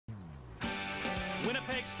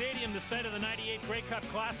Winnipeg Stadium, the site of the '98 Grey Cup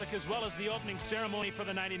Classic, as well as the opening ceremony for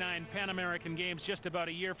the '99 Pan American Games just about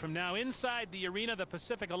a year from now. Inside the arena, the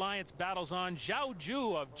Pacific Alliance battles on. Zhao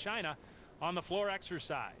Zhe of China on the floor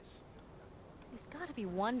exercise. He's got to be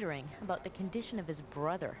wondering about the condition of his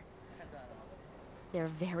brother. They're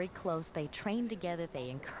very close. They train together. They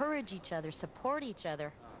encourage each other, support each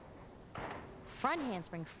other. Front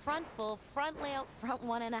handspring, front full, front layout, front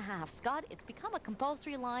 1.5. Scott, it's become a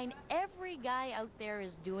compulsory line. Every guy out there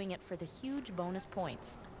is doing it for the huge bonus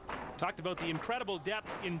points. Talked about the incredible depth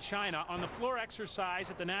in China. On the floor exercise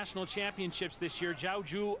at the national championships this year, Zhao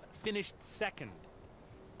Zhe finished second.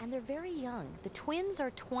 And they're very young. The twins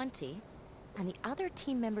are 20, and the other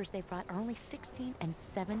team members they've brought are only 16 and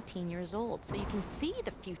 17 years old. So you can see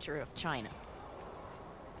the future of China.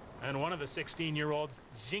 And one of the 16-year-olds,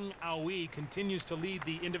 Jing Aoi, continues to lead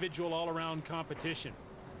the individual all-around competition.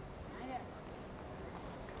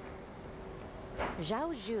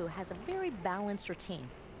 Zhao Zhe has a very balanced routine.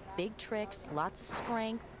 Big tricks, lots of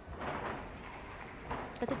strength.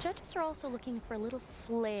 But the judges are also looking for a little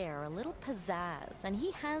flair, a little pizzazz, and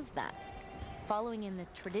he has that. Following in the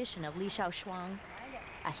tradition of Li Shaoshuang,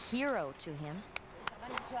 a hero to him.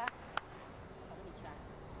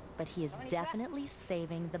 But he is definitely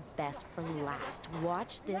saving the best for last.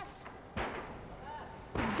 Watch this.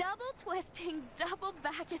 Double twisting, double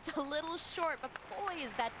back. It's a little short, but boy,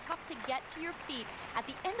 is that tough to get to your feet at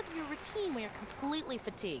the end of your routine when you're completely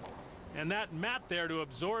fatigued. And that mat there to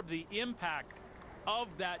absorb the impact of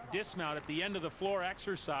that dismount at the end of the floor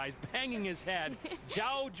exercise, banging his head.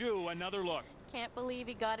 Zhao Zhe, another look. Can't believe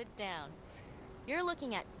he got it down. You're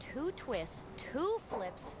looking at 2 twists, 2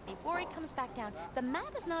 flips before he comes back down. The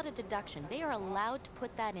mat is not a deduction. They are allowed to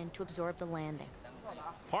put that in to absorb the landing.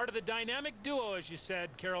 Part of the dynamic duo, as you said,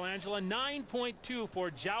 Carol Angela. 9.2 for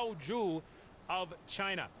Zhao Zhe of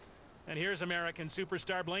China. And here's American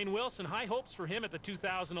superstar Blaine Wilson. High hopes for him at the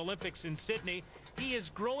 2000 Olympics in Sydney. He is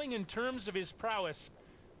growing in terms of his prowess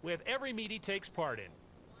with every meet he takes part in.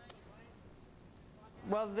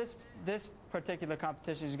 Well, this particular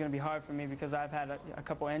competition is going to be hard for me because I've had a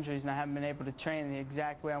couple injuries and I haven't been able to train the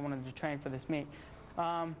exact way I wanted to train for this meet.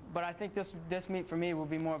 But I think this meet for me will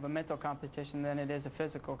be more of a mental competition than it is a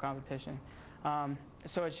physical competition.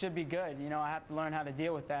 So it should be good. You know, I have to learn how to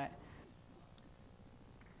deal with that.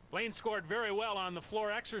 Blaine scored very well on the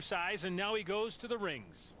floor exercise, and now he goes to the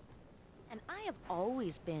rings. And I have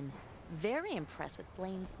always been very impressed with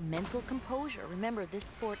Blaine's mental composure. Remember, this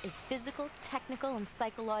sport is physical, technical, and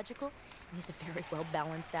psychological, and he's a very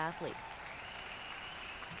well-balanced athlete.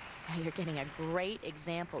 Now you're getting a great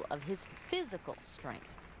example of his physical strength.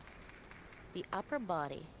 The upper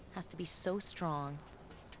body has to be so strong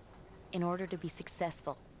in order to be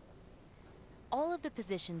successful. All of the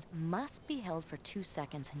positions must be held for 2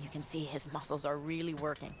 seconds, and you can see his muscles are really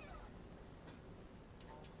working.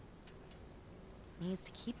 Needs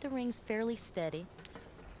to keep the rings fairly steady.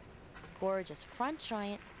 Gorgeous front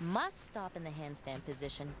giant, must stop in the handstand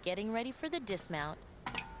position, getting ready for the dismount.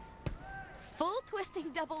 Full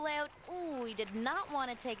twisting double out. Ooh, he did not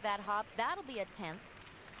want to take that hop. That'll be a 10th.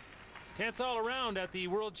 10th all around at the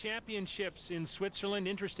World Championships in Switzerland.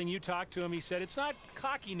 Interesting, you talked to him. He said it's not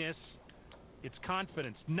cockiness, it's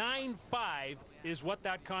confidence. 9.5 is what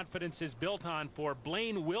that confidence is built on for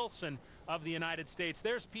Blaine Wilson of the United States.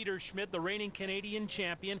 There's Peter Schmidt, the reigning Canadian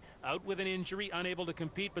champion, out with an injury, unable to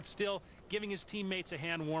compete, but still giving his teammates a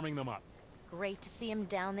hand, warming them up. Great to see him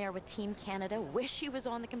down there with Team Canada. Wish he was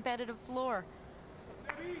on the competitive floor.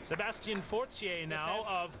 Sebastien Fortier now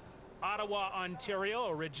of Ottawa, Ontario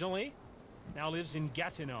originally, now lives in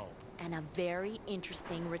Gatineau. And a very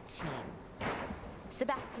interesting routine.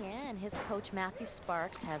 Sebastien and his coach Matthew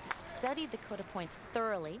Sparks have studied the code of points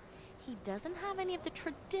thoroughly. He doesn't have any of the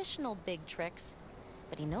traditional big tricks,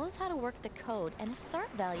 but he knows how to work the code, and his start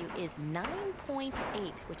value is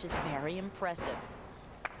 9.8, which is very impressive.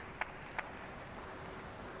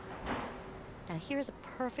 Now here's a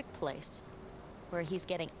perfect place where he's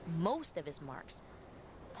getting most of his marks.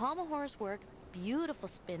 Pommel horse work, beautiful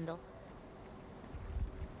spindle,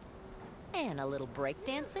 and a little break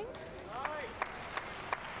dancing.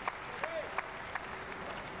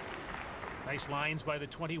 Nice lines by the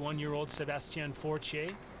 21-year-old Sebastien Fortier.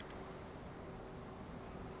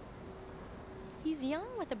 He's young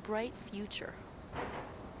with a bright future.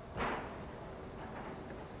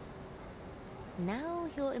 Now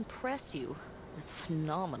he'll impress you with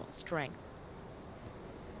phenomenal strength.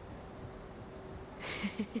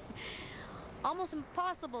 Almost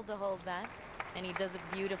impossible to hold that, and he does it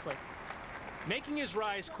beautifully. Making his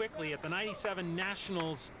rise quickly at the 97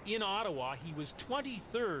 Nationals in Ottawa, he was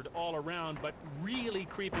 23rd all around, but really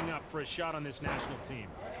creeping up for a shot on this national team.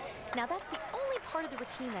 Now that's the only part of the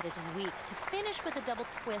routine that is weak, to finish with a double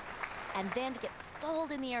twist and then to get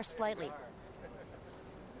stalled in the air slightly.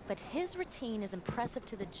 But his routine is impressive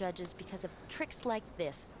to the judges because of tricks like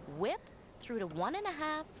this. Whip through to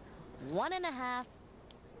 1.5, 1.5.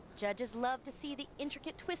 Judges love to see the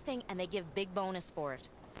intricate twisting, and they give big bonus for it.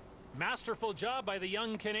 Masterful job by the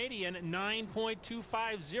young Canadian,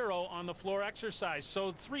 9.250 on the floor exercise.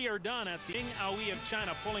 So 3 are done at the Ying Aoi of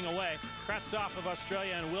China pulling away. Kravtsov of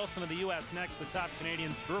Australia and Wilson of the U.S. next. The top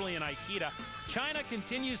Canadians, Burley and Ikeda. China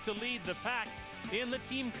continues to lead the pack in the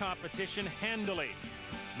team competition handily.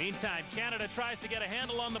 Meantime, Canada tries to get a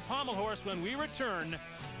handle on the pommel horse when we return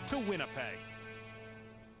to Winnipeg.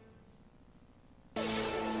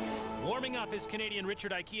 Warming up is Canadian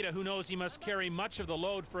Richard Ikeda, who knows he must carry much of the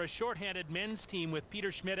load for a shorthanded men's team with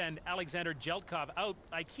Peter Schmidt and Alexander Jeltkov out.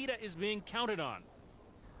 Ikeda is being counted on.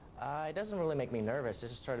 It doesn't really make me nervous. It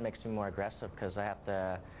just sort of makes me more aggressive because I have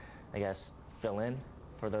to, I guess, fill in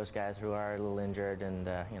for those guys who are a little injured and,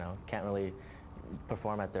 you know, can't really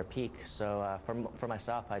perform at their peak. So for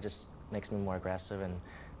myself, it just makes me more aggressive and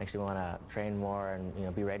makes me want to train more and, you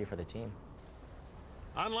know, be ready for the team.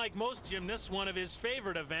 Unlike most gymnasts, one of his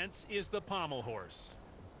favorite events is the pommel horse.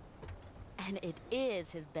 And it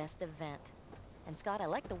is his best event. And Scott, I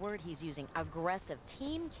like the word he's using, aggressive.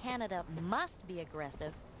 Team Canada must be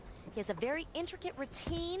aggressive. He has a very intricate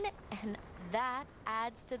routine, and that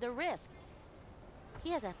adds to the risk.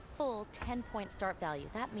 He has a full 10-point start value.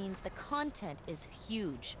 That means the content is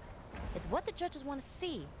huge. It's what the judges want to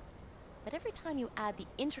see. But every time you add the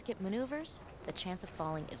intricate maneuvers, the chance of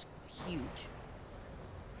falling is huge.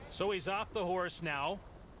 So he's off the horse now,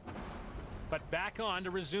 but back on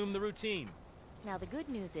to resume the routine. Now the good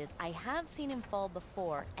news is I have seen him fall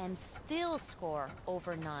before and still score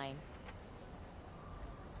over 9,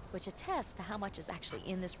 which attests to how much is actually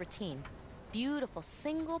in this routine. Beautiful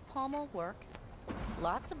single pommel work,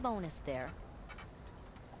 lots of bonus there.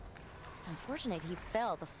 It's unfortunate he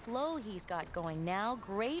fell. The flow he's got going now,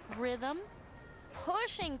 great rhythm,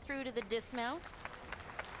 pushing through to the dismount.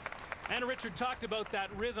 And Richard talked about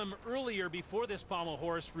that rhythm earlier before this pommel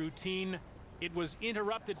horse routine. It was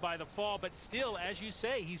interrupted by the fall, but still, as you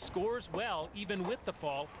say, he scores well, even with the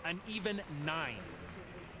fall, an even 9.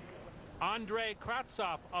 Andrei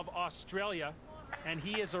Kravtsov of Australia, and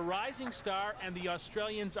he is a rising star, and the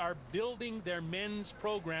Australians are building their men's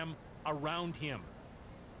program around him.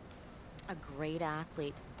 A great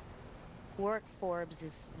athlete. Warwick Forbes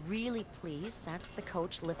is really pleased. That's the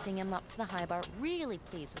coach lifting him up to the high bar. Really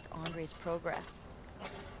pleased with Andrei's progress.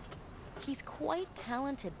 He's quite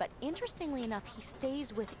talented, but interestingly enough, he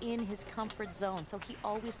stays within his comfort zone, so he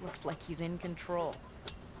always looks like he's in control.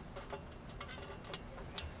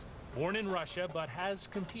 Born in Russia, but has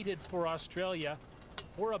competed for Australia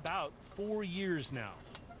for about 4 years now.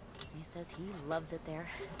 He says he loves it there.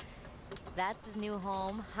 That's his new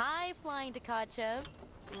home. High flying to Tkachev.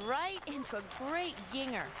 Right into a great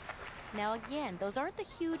ginger. Now again, those aren't the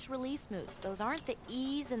huge release moves. Those aren't the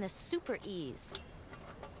ease and the super ease.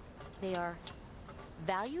 They are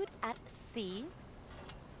valued at C,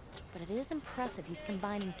 but it is impressive. He's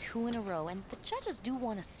combining 2 in a row, and the judges do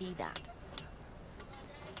want to see that.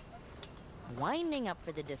 Winding up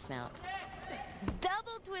for the dismount.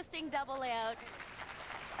 Double twisting, double out.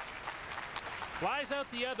 Flies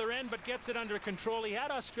out the other end, but gets it under control. He had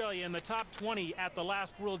Australia in the top 20 at the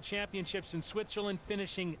last World Championships in Switzerland,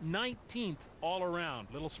 finishing 19th all around.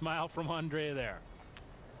 Little smile from Andrei there.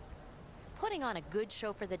 Putting on a good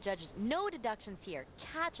show for the judges. No deductions here.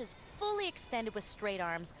 Catches fully extended with straight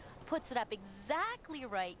arms. Puts it up exactly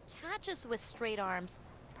right. Catches with straight arms.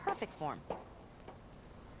 Perfect form.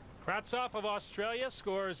 Kravtsov of Australia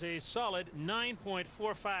scores a solid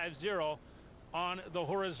 9.450 on the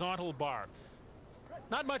horizontal bar.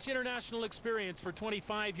 Not much international experience for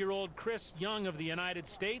 25-year-old Chris Young of the United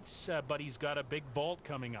States, but he's got a big vault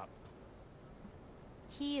coming up.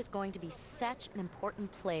 He is going to be such an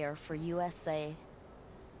important player for USA.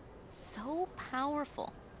 So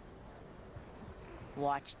powerful.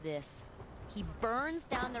 Watch this. He burns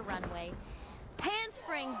down the runway.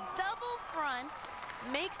 Handspring, double front.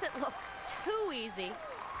 Makes it look too easy.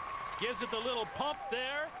 Gives it the little pump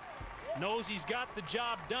there. Knows he's got the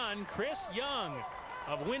job done. Chris Young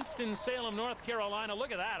of Winston-Salem, North Carolina.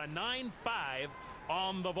 Look at that, a 9.5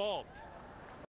 on the vault.